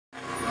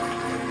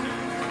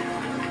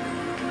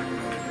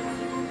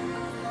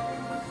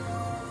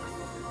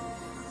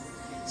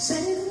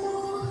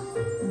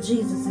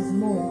Jesus is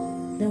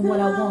more than what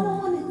I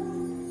want.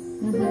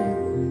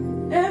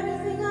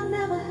 Everything I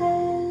never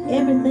had.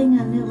 Everything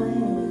I never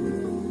had.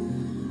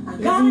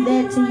 Is he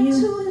that to you?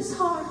 To his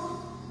heart.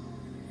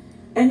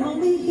 And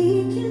only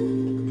he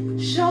can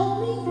show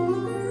me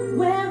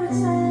where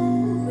it's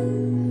at.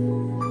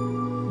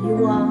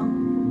 You are.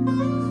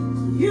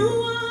 You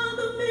are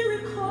the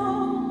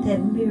miracle. That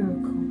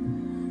miracle.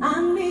 I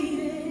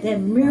needed. That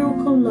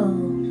miracle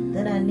love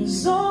that I need.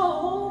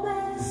 So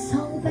bad.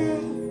 So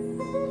bad.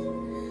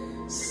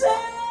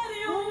 Said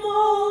you're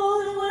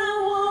more than what I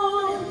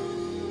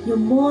wanted. You're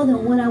more than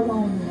what I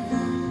wanted.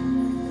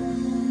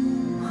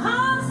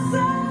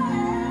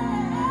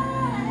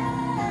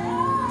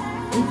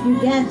 If you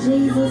got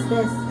Jesus,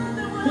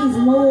 he's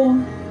more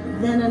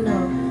than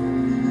enough.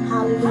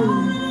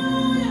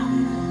 Hallelujah.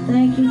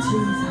 Thank you,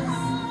 Jesus.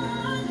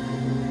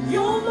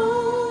 You're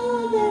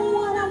more than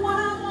what I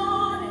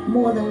wanted.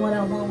 More than what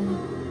I wanted.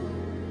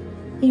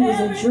 He was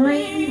a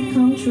dream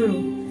come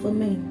true for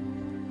me.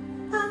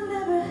 I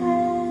never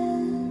had.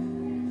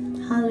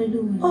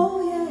 Hallelujah.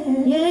 Oh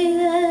yeah.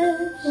 Yes.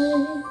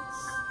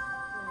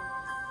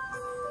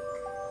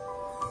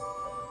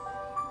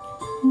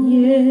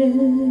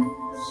 Yes.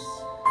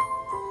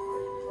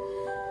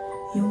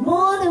 You're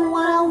more than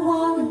what I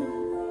wanted.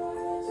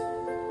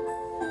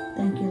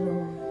 Thank you,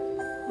 Lord.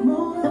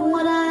 More than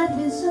what I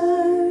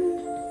deserve.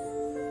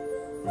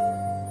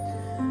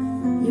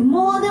 You're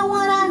more than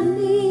what I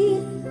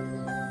need.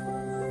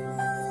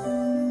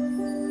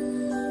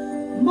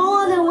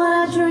 More than what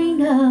I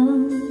dreamed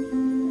of.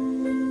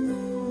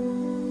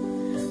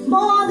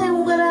 More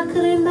than what I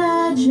could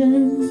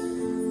imagine.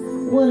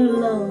 What a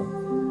love.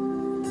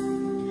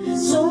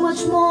 So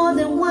much more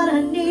than what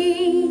I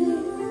need.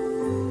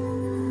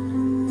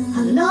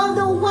 I love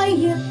the way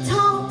you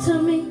talk to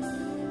me.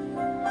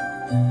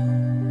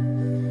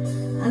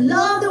 I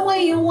love the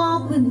way you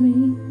walk with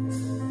me.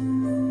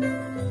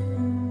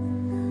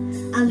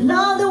 I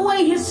love the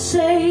way you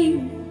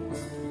save.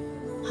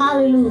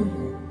 Hallelujah.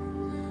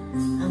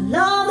 I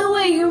love the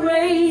way you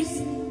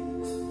raise.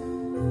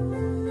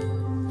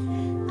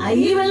 I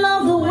even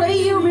love the way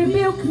you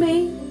rebuke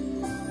me.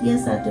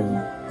 Yes, I do.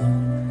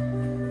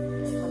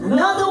 I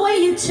love the way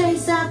you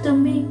chase after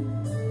me.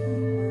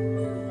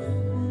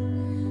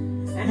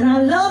 And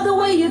I love the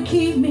way you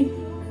keep me.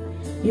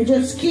 You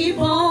just keep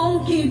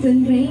on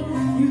keeping me.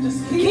 You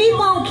just keep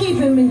on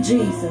keeping me,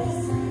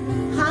 Jesus.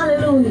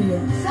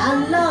 Hallelujah.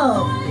 I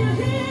love.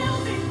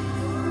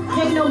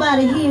 Can't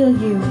nobody heal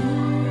you.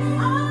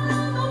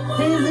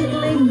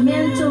 Physically,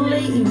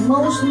 mentally,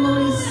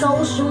 emotionally,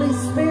 socially,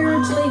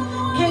 spiritually.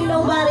 Can't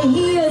nobody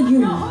heal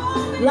you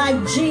like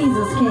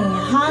Jesus can.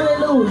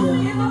 Hallelujah.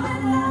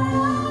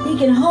 He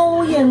can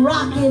hold you and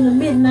rock you in the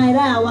midnight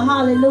hour.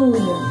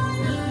 Hallelujah.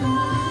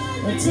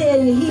 And tell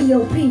you he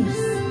your peace.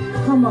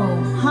 Come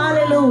on.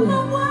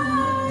 Hallelujah.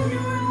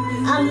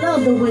 I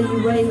love the way you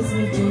raise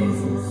me,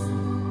 Jesus.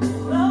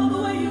 Love the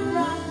way you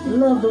rock.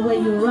 Love the way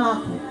you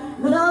rock me.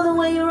 Love the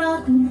way you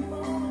rock me.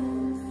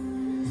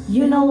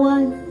 You know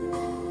what?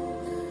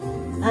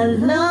 I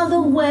love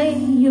the way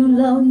you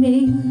love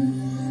me.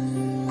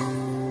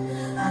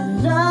 I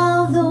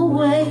love the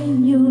way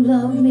you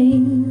love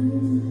me.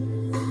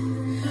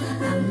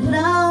 I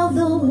love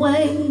the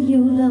way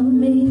you love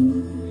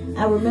me.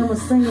 I remember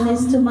singing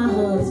this to my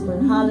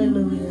husband.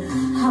 Hallelujah.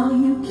 How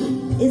you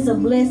keep. It's a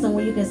blessing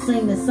when you can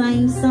sing the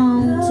same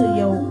song to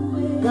your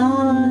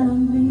God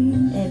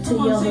and to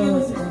your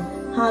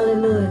husband.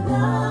 Hallelujah.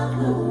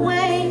 The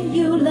way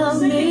you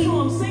love me.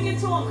 Sing it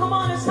to him. Come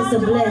on, it's a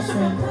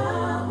blessing.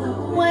 The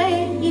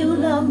way you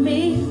love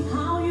me.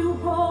 How you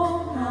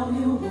hold.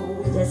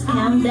 Just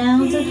count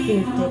down to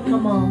 50.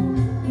 Come on.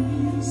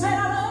 Say I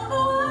love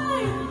the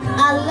way.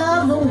 I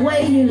love the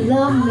way you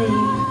love me.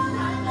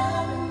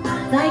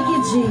 Thank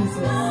you,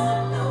 Jesus.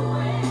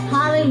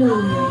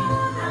 Hallelujah.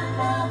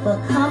 For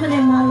coming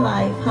in my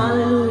life.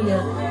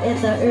 Hallelujah.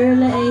 At the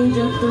early age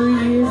of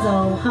 3 years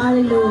old.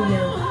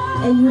 Hallelujah.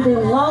 And you've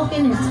been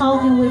walking and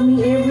talking with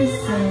me ever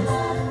since.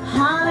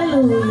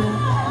 Hallelujah.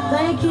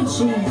 Thank you,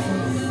 Jesus.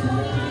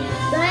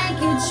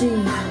 Thank you,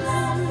 Jesus.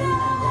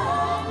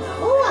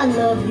 Oh, I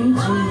love you,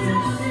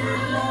 Jesus.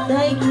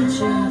 Thank you,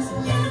 Jesus.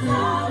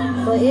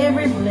 For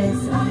every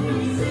blessing.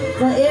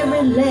 For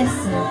every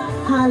lesson.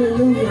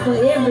 Hallelujah. For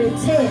every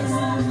test.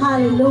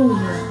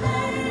 Hallelujah.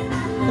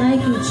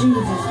 Thank you,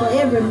 Jesus. For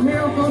every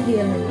miracle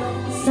healing,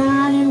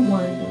 sign and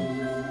wonder.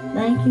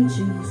 Thank you,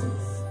 Jesus.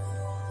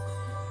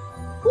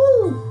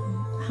 Woo!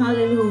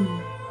 Hallelujah.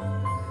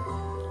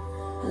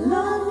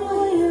 Love the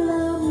way you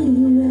love me,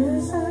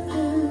 yes I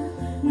can.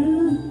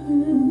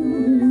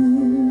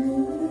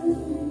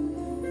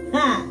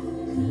 Ha!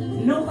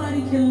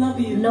 Nobody can love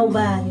you.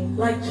 Nobody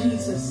like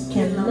Jesus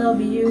can love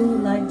you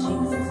like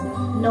Jesus.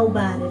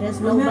 Nobody. There's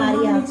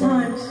nobody out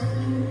there.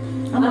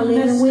 I'm a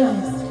living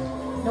witness.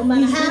 No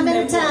matter how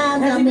many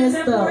times I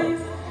messed up, he's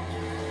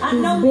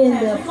been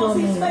there for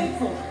me.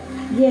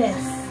 Yes.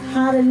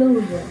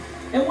 Hallelujah.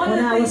 When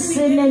I was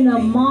sitting in the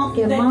muck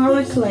and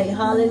miry clay,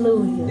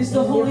 hallelujah. He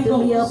lifted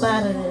me up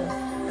out of there.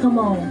 Come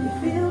on.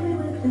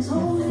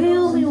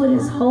 Fill me with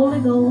His Holy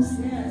Ghost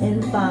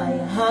and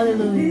fire.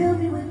 Hallelujah.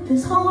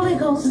 His Holy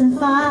Ghost and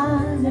fire.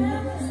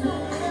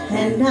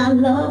 And I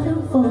love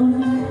Him for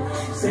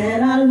it.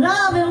 Said I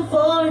love Him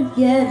for it.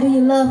 Yeah, do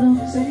you love Him?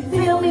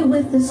 Fill me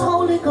with His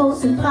Holy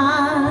Ghost and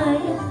fire.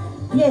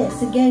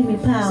 Yes, it gave me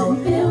power.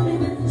 Fill me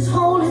with His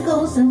Holy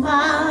Ghost and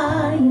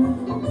fire.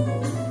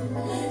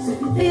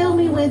 Fill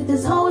me with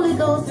His Holy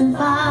Ghost and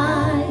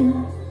fire.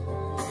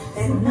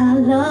 And I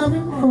love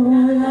Him for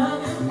it.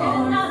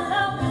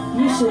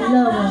 You should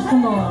love Him.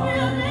 Come on.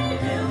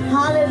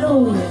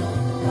 Hallelujah.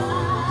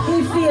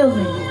 He filled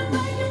me.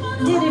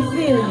 Did He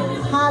fill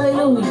you?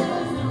 Hallelujah.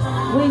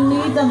 We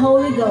need the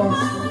Holy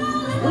Ghost.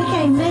 We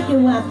can't make it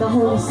without the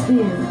Holy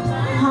Spirit.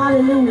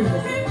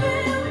 Hallelujah.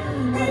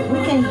 We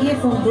can't get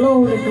from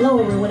glory to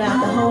glory without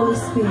the Holy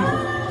Spirit.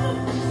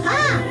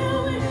 Ha!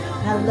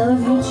 I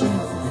love you,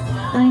 Jesus.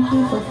 Thank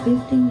you for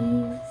 50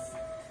 years.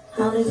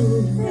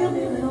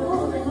 Hallelujah.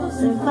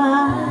 And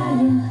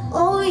fire.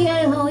 Oh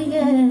yeah, oh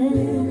yeah.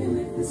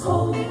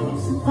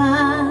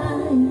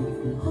 Fire.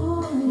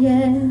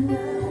 Yeah.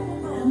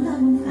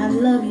 I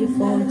love you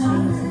for it,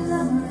 Jesus.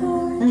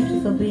 Thank you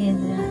for being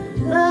there.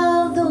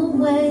 Love the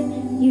way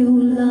you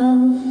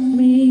love.